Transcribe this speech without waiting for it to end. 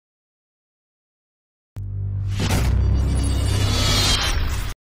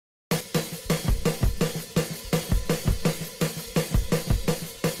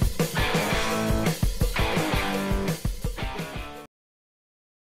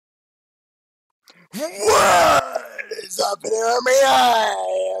What is up in the army?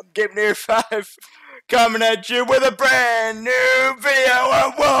 I am Game Near 5 coming at you with a brand new video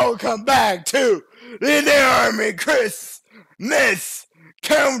and welcome back to the Army Christmas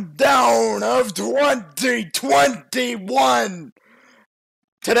Countdown of 2021.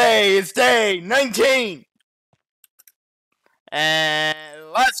 Today is day 19. And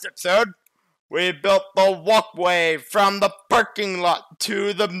last episode, we built the walkway from the parking lot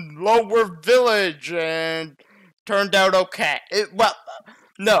to the lower village and turned out okay. Well,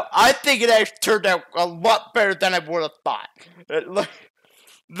 no, I think it actually turned out a lot better than I would have thought. The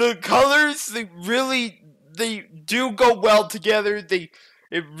colors, they do go well together.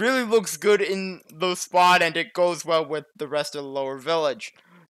 It really looks good in the spot and it goes well with the rest of the lower village.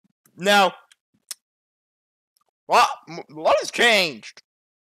 Now, a lot has changed.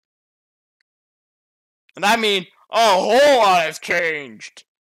 And I mean, a whole lot has changed.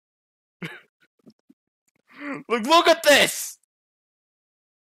 Look at this!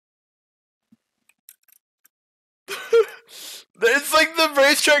 It's like the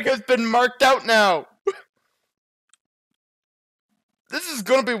racetrack has been marked out now. This is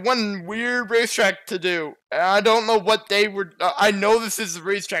gonna be one weird racetrack to do. I don't know what they were. I know this is the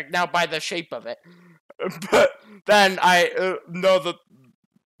racetrack now by the shape of it. But then I know the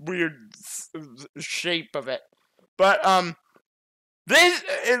weird shape of it. But,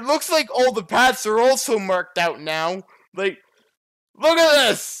 it looks like all the paths are also marked out now. Like, look at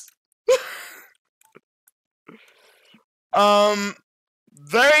this!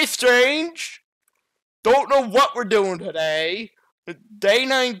 Very strange. Don't know what we're doing today. Day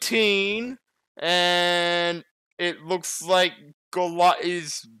 19, and it looks like a lot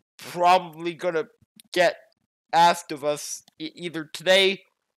is probably gonna get asked of us either today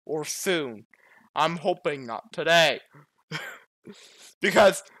or soon. I'm hoping not today.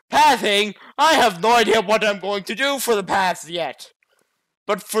 Because pathing, I have no idea what I'm going to do for the paths yet.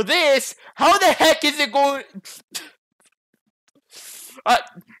 But for this, how the heck is it going?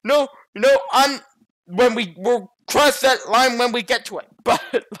 No, when we'll cross that line when we get to it. But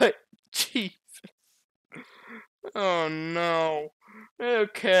like, jeez. Oh no.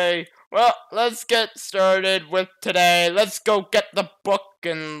 Okay. Well, let's get started with today. Let's go get the book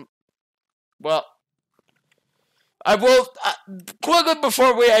and, well, I will, quickly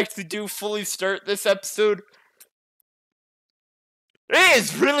before we actually do fully start this episode, it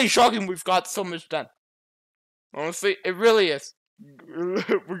is really shocking we've got so much done. Honestly, it really is.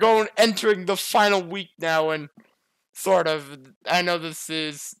 We're entering the final week now, and sort of, I know this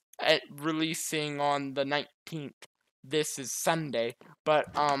is releasing on the 19th. This is Sunday,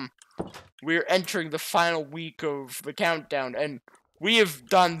 but, we're entering the final week of the countdown, and we have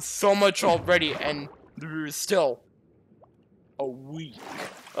done so much already, and there is still a week.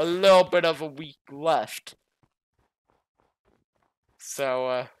 A little bit of a week left.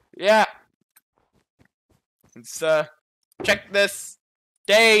 So, yeah. Let's, check this.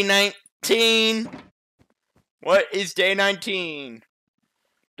 Day 19. What is day 19?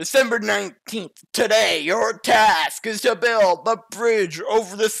 December 19th. Today, your task is to build the bridge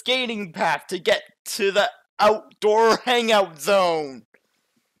over the skating path to get to the outdoor hangout zone.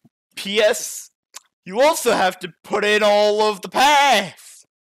 P.S. You also have to put in all of the paths.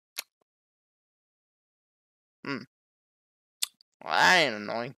 Well, that ain't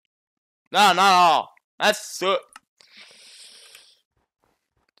annoying. No, not all. That's so.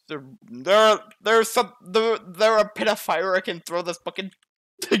 There a pit of fire I can throw this bucket.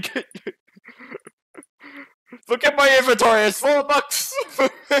 Look at my inventory, it's full of bucks!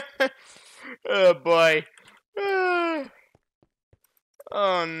 Oh boy. Oh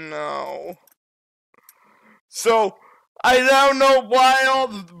no. So, I now know why all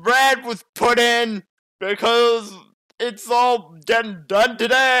the red was put in, because it's all done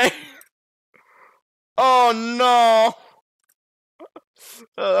today. Oh no.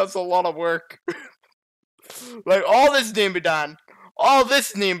 That's a lot of work. Like, all this need to be done. All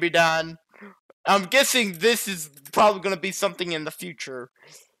this need to be done. I'm guessing this is probably going to be something in the future.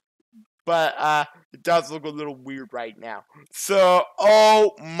 But, it does look a little weird right now. So,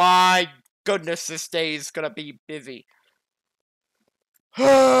 oh my goodness, this day is going to be busy.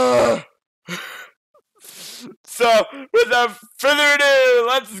 So, without further ado,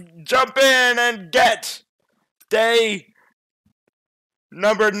 let's jump in and get day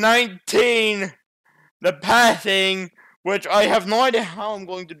number 19, the pathing, which I have no idea how I'm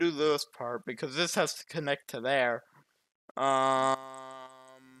going to do this part, because this has to connect to there.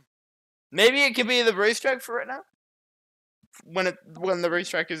 Maybe it could be the racetrack for right now? When the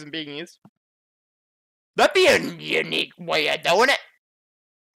racetrack isn't being used? That'd be a unique way of doing it!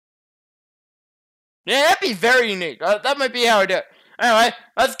 Yeah, that'd be very unique. That might be how I do it. Anyway,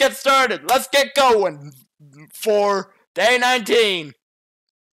 let's get started. Let's get going for day 19.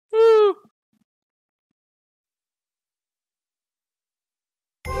 Woo!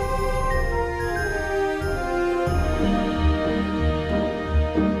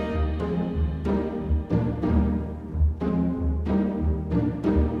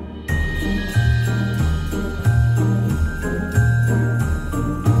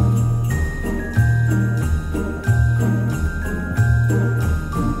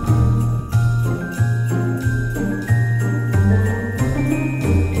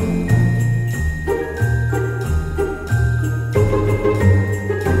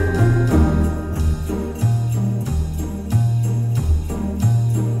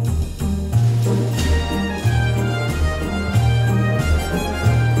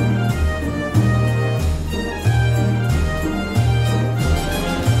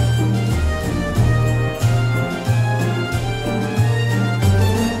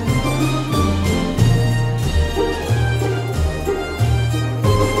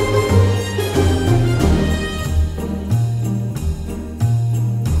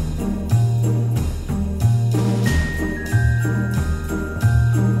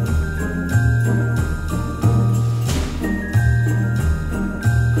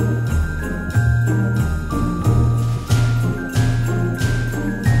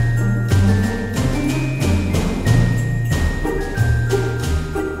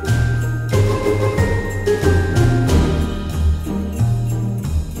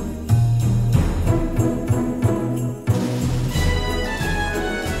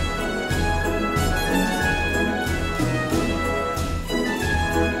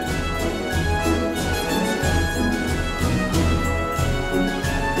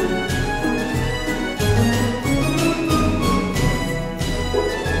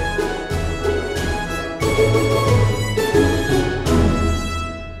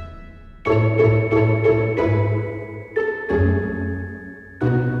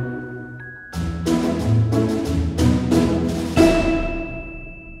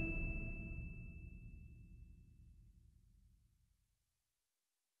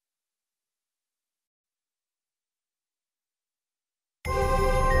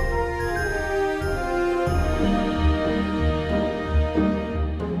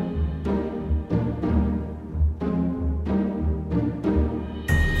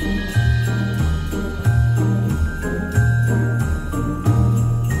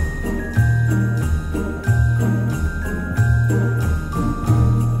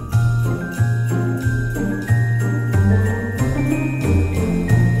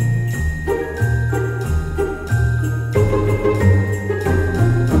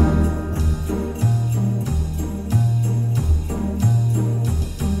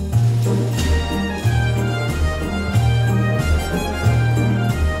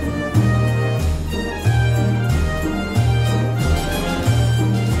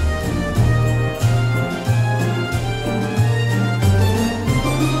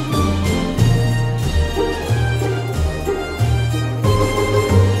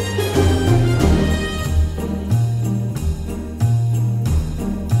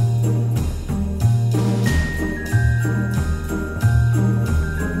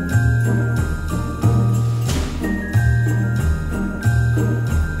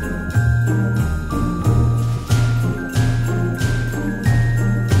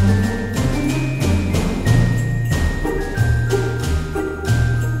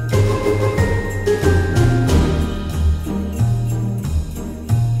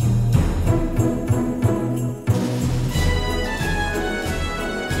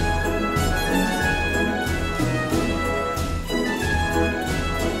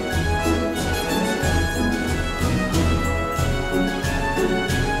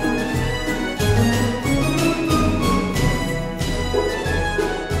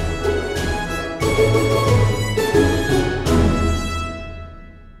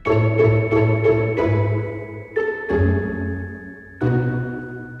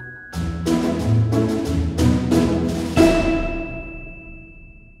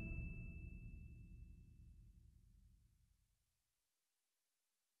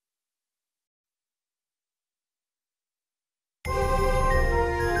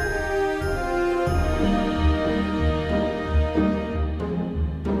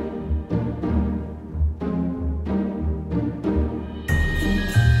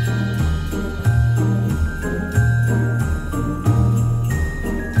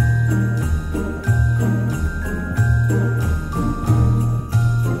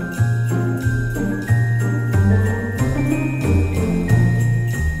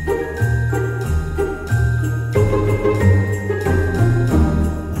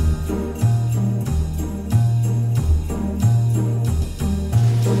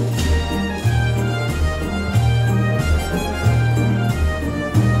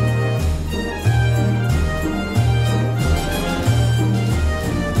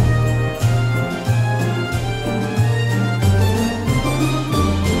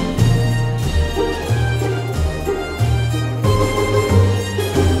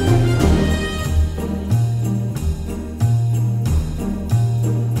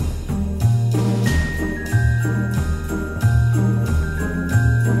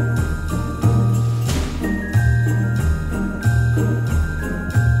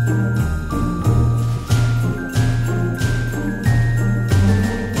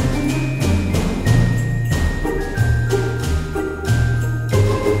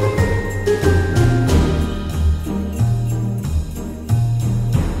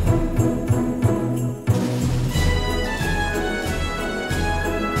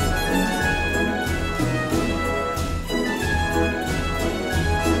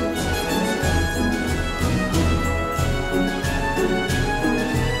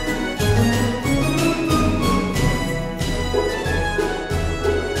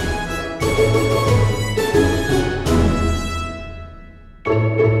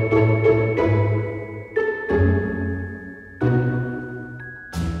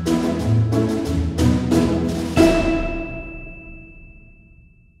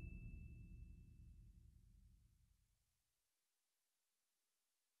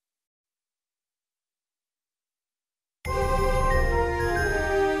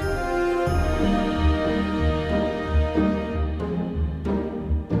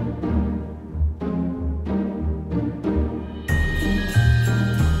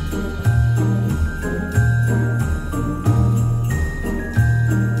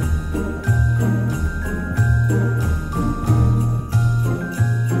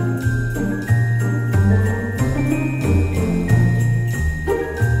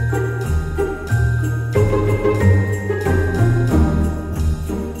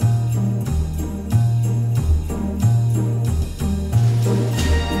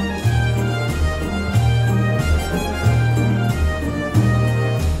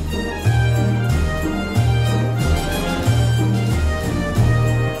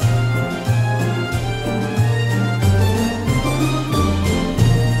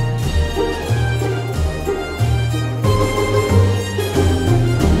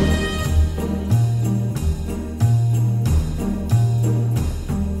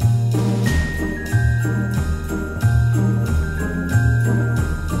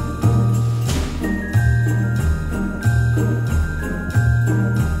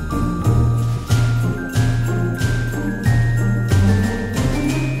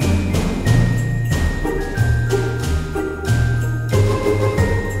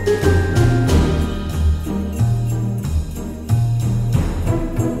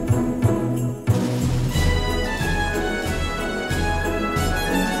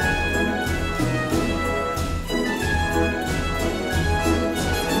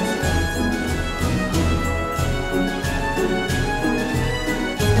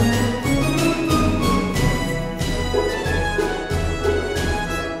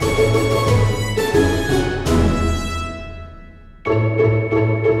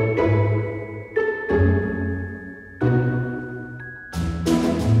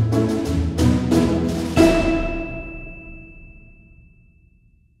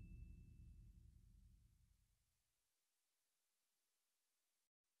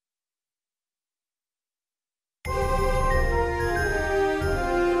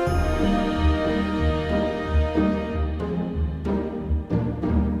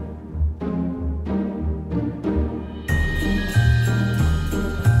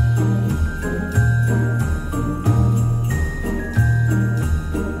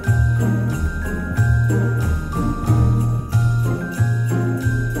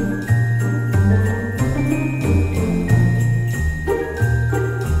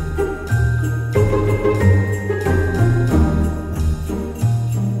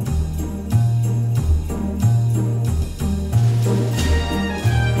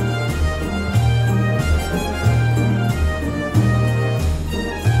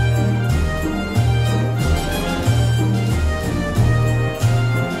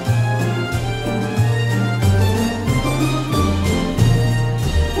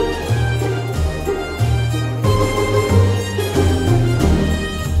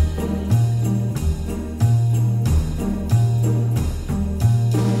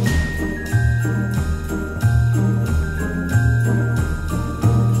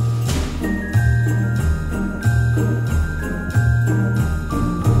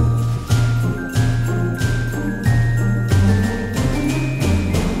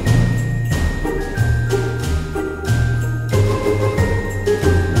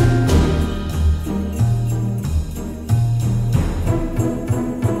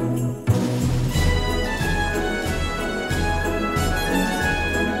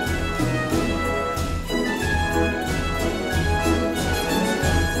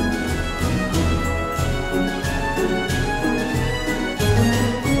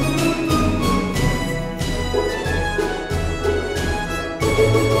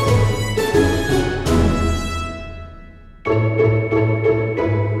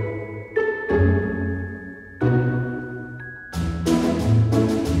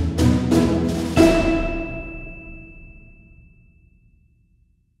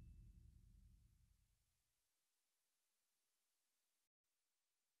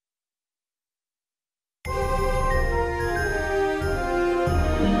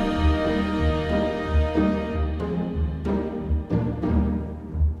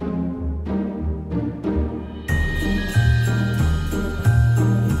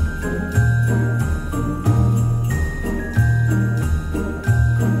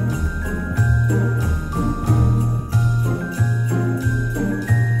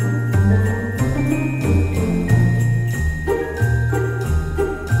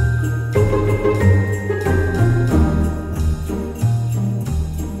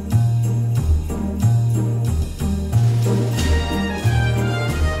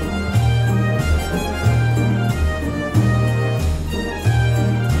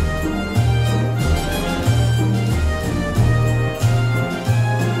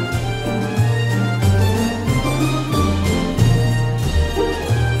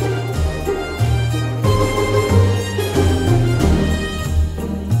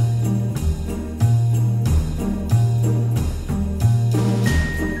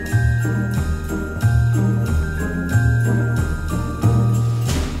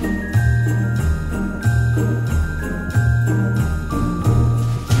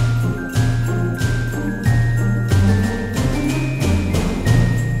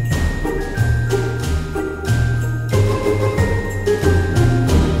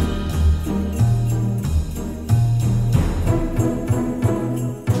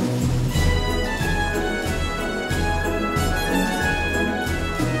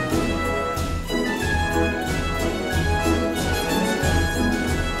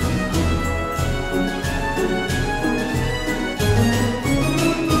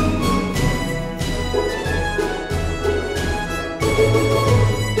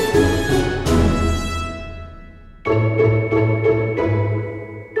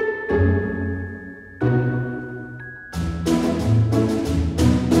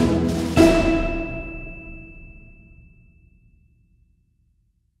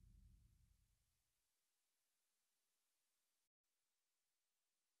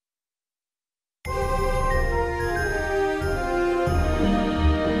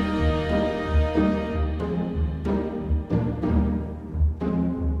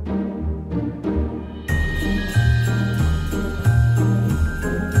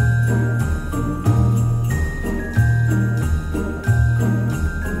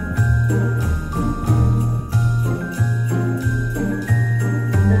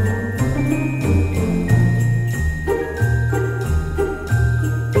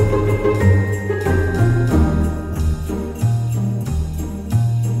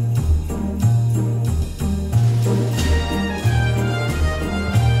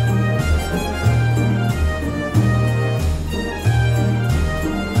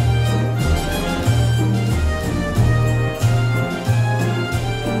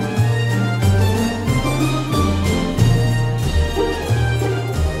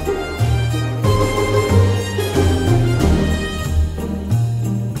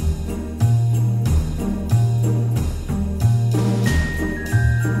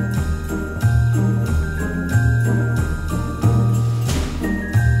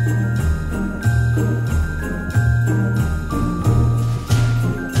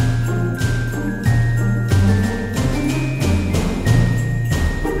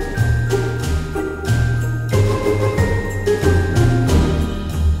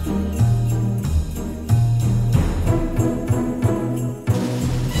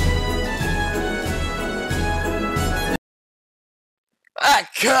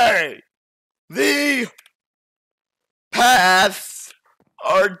 Okay, the paths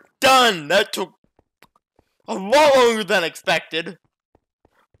are done. That took a lot longer than expected,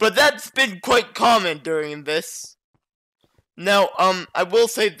 but that's been quite common during this. Now, I will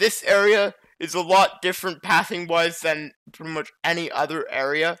say this area is a lot different pathing-wise than pretty much any other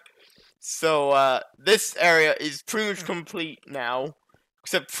area. So, this area is pretty much complete now,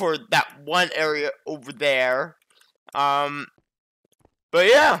 except for that one area over there. But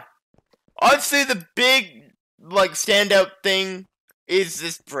yeah, I'd say the big, like, standout thing is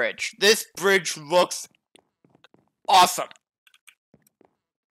this bridge. This bridge looks awesome.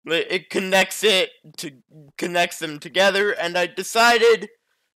 It connects them together, and I decided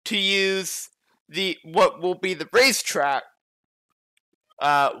to use what will be the racetrack,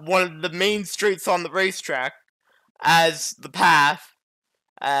 one of the main streets on the racetrack, as the path,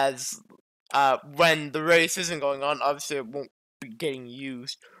 as when the race isn't going on. Obviously, it won't be getting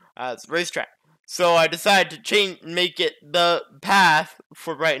used as a racetrack. So I decided to make it the path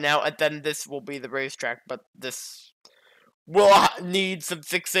for right now, and then this will be the racetrack. But this will need some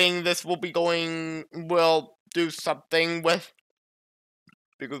fixing. This will we'll do something with,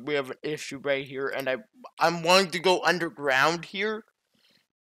 because we have an issue right here, and I'm wanting to go underground here,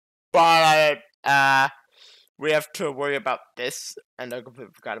 but we have to worry about this, and I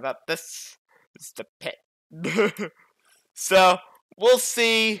completely forgot about this. It's the pit. So we'll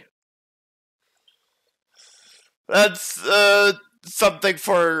see. That's something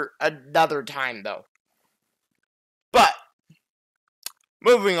for another time, though. But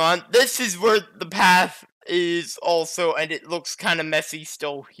moving on, this is where the path is also, and it looks kind of messy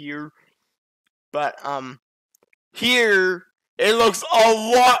still here. But here it looks a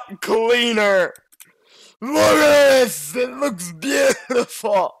lot cleaner. Look at this! It looks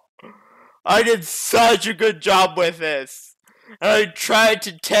beautiful. I did such a good job with this. And I tried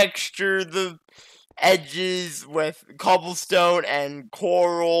to texture the edges with cobblestone and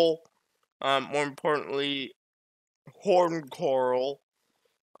coral. More importantly, horn coral.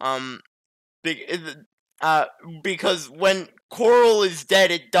 Because when coral is dead,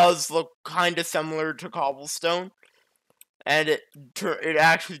 it does look kind of similar to cobblestone. And it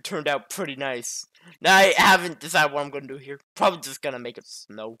actually turned out pretty nice. Now, I haven't decided what I'm going to do here. Probably just going to make it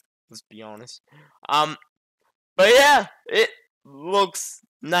snow, let's be honest. But yeah, it looks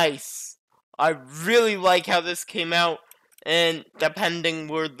nice. I really like how this came out. And depending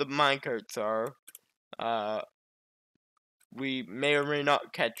where the minecarts are, we may or may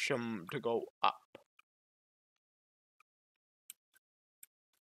not catch them to go up.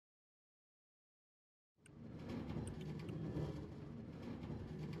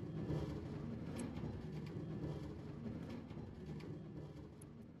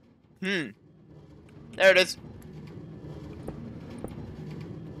 There it is.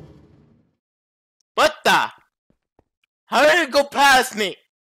 What the? How did it go past me?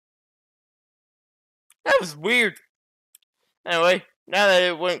 That was weird. Anyway, now that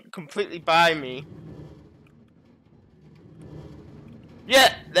it went completely by me.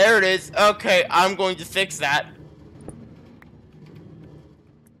 Yeah, there it is. Okay, I'm going to fix that.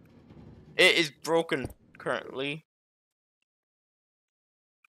 It is broken currently.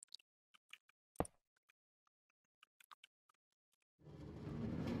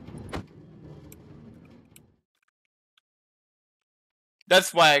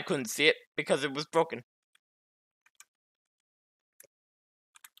 That's why I couldn't see it, because it was broken.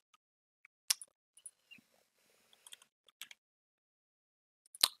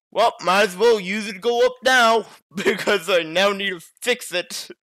 Well, might as well use it to go up now, because I now need to fix it.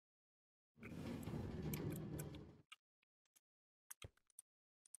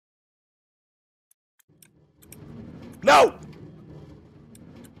 No!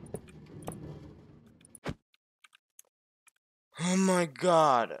 Oh my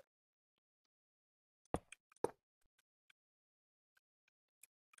god.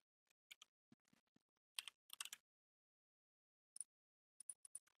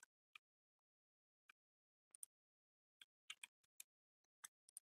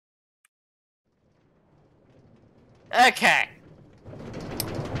 Okay.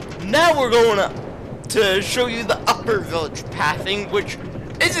 Now we're going to show you the upper village pathing, which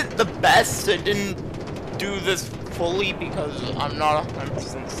isn't the best. I didn't do this fully because I'm not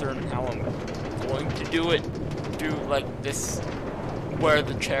 100% certain how I'm going to do it. Do like this where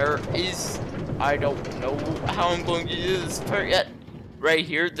the chair is. I don't know how I'm going to do this part yet. Right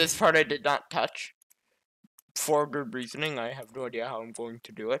here, this part I did not touch. For good reasoning, I have no idea how I'm going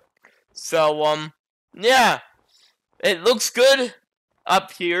to do it. So, yeah. It looks good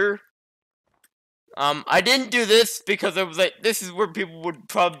up here. I didn't do this because I was like, this is where people would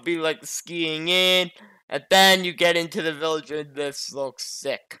probably be like skiing in, and then you get into the village and this looks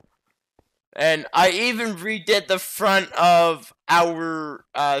sick. And I even redid the front of our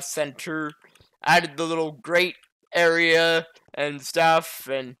center, added the little grate area and stuff,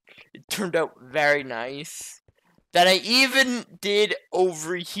 and it turned out very nice. That I even did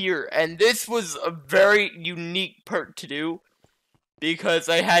over here, and this was a very unique part to do, because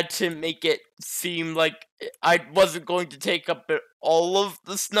I had to make it seem like I wasn't going to take up all of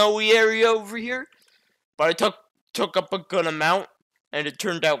the snowy area over here, but I took up a good amount, and it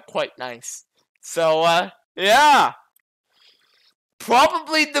turned out quite nice. So, yeah,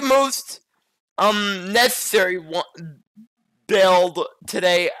 probably the most necessary build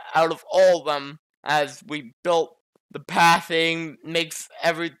today out of all of them, as we built the pathing, makes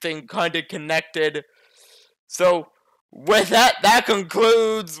everything kind of connected. So, with that, that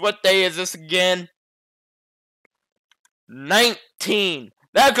concludes, what day is this again? 19.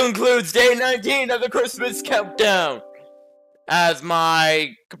 That concludes day 19 of the Christmas countdown. As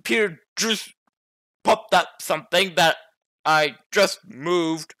my computer just popped up something that I just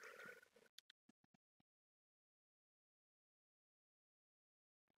moved.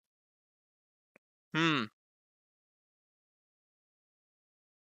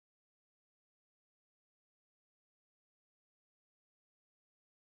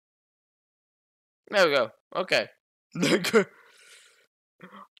 There we go. Okay.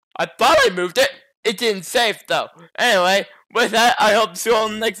 I thought I moved it. It didn't save though. Anyway, with that, I hope to see you all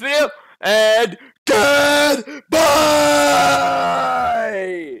in the next video. And goodbye!